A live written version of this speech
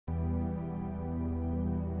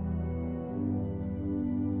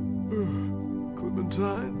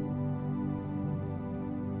Clementine?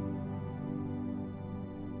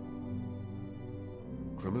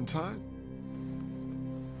 Clementine?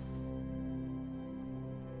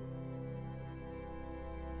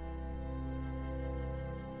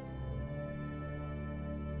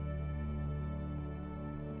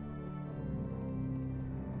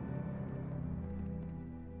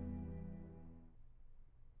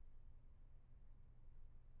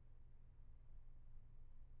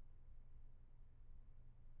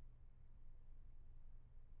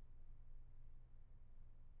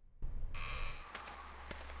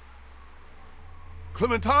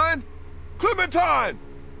 Clementine? Clementine!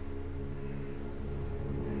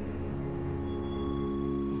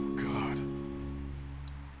 Oh, God.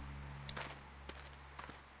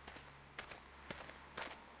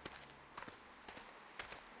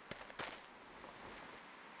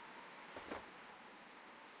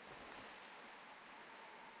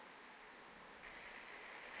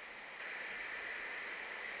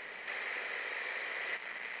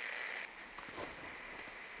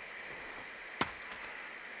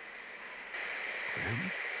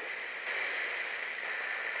 Him?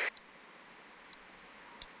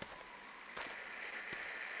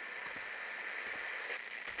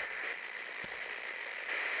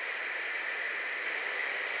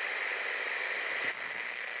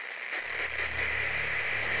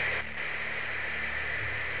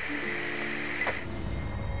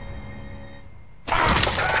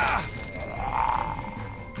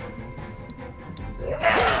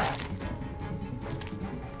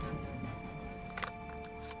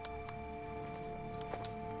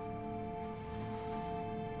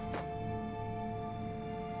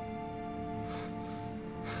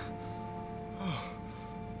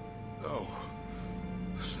 No.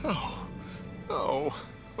 No.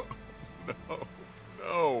 No.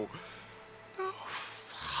 No. No.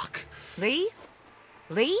 Fuck. Lee?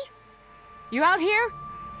 Lee? You out here?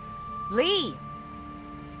 Lee!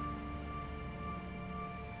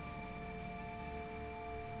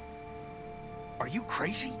 Are you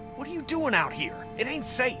crazy? What are you doing out here? It ain't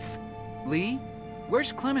safe. Lee?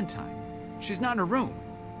 Where's Clementine? She's not in her room.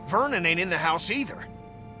 Vernon ain't in the house either.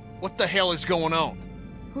 What the hell is going on?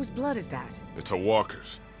 Whose blood is that? It's a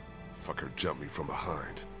walker's. Fucker jumped me from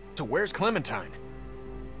behind. So where's Clementine?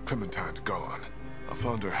 Clementine's gone. I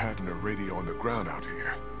found her hat and her radio on the ground out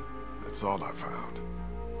here. That's all I found.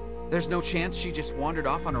 There's no chance she just wandered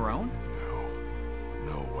off on her own?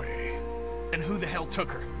 No. No way. And who the hell took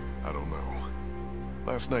her? I don't know.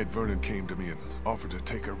 Last night Vernon came to me and offered to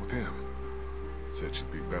take her with him. Said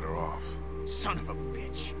she'd be better off. Son of a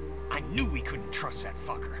bitch. I knew we couldn't trust that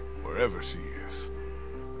fucker. Wherever she is,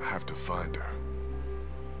 I have to find her.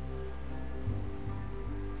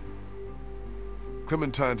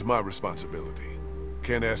 Clementine's my responsibility.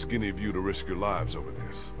 Can't ask any of you to risk your lives over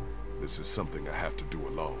this. This is something I have to do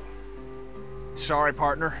alone. Sorry,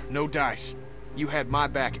 partner. No dice. You had my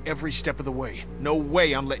back every step of the way. No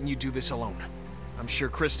way I'm letting you do this alone. I'm sure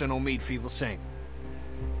Krista and Omid feel the same.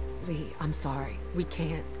 Lee, I'm sorry. We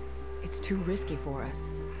can't. It's too risky for us.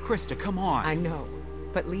 Krista, come on. I know.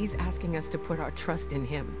 But Lee's asking us to put our trust in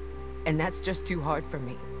him. And that's just too hard for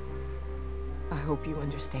me. I hope you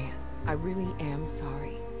understand. I really am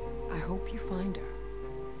sorry. I hope you find her.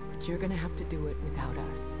 But you're gonna have to do it without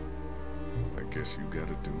us. I guess you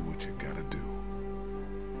gotta do what you gotta do.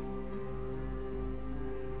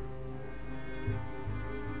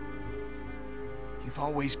 You've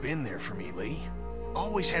always been there for me, Lee.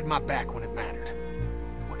 Always had my back when it mattered.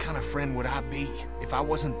 What kind of friend would I be if I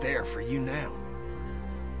wasn't there for you now?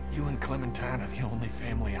 You and Clementine are the only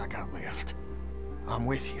family I got left. I'm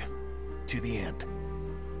with you. To the end.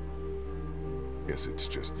 Guess it's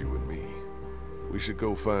just you and me. We should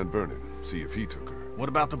go find Vernon, see if he took her. What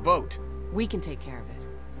about the boat? We can take care of it.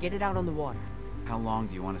 Get it out on the water. How long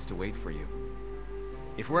do you want us to wait for you?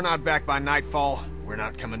 If we're not back by nightfall, we're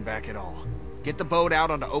not coming back at all. Get the boat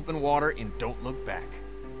out onto open water and don't look back.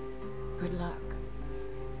 Good luck.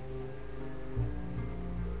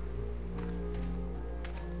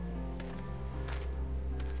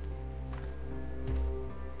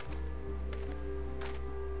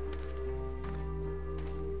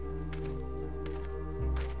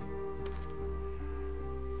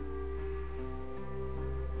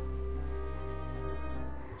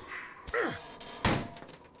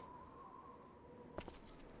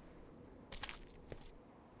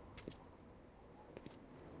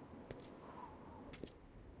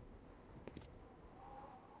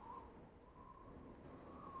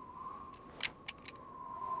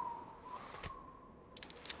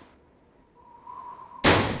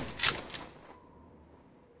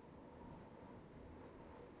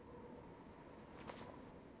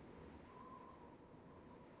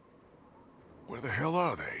 Where the hell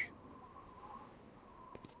are they?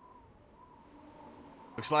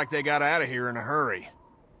 Looks like they got out of here in a hurry.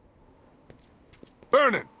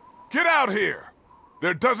 Vernon, get out here!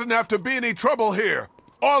 There doesn't have to be any trouble here.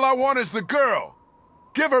 All I want is the girl.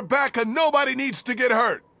 Give her back and nobody needs to get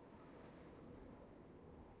hurt.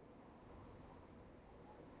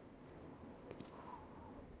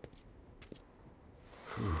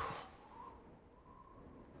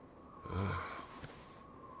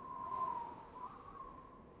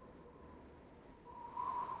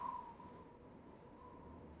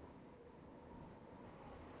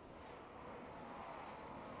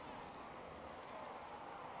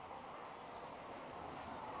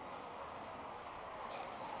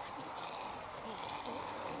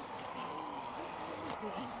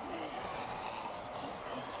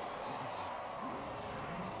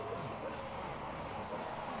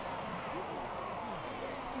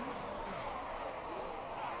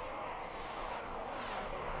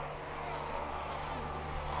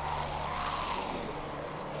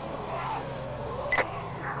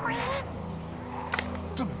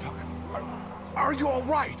 Are you all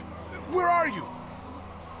right? Where are you?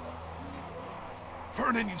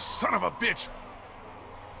 Vernon, you son of a bitch!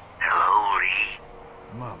 Hello, Lee?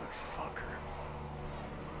 Motherfucker.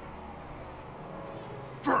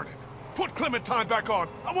 Vernon, put Clementine back on.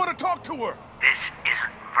 I want to talk to her. This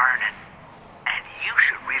isn't Vernon. And you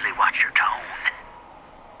should really watch your tone.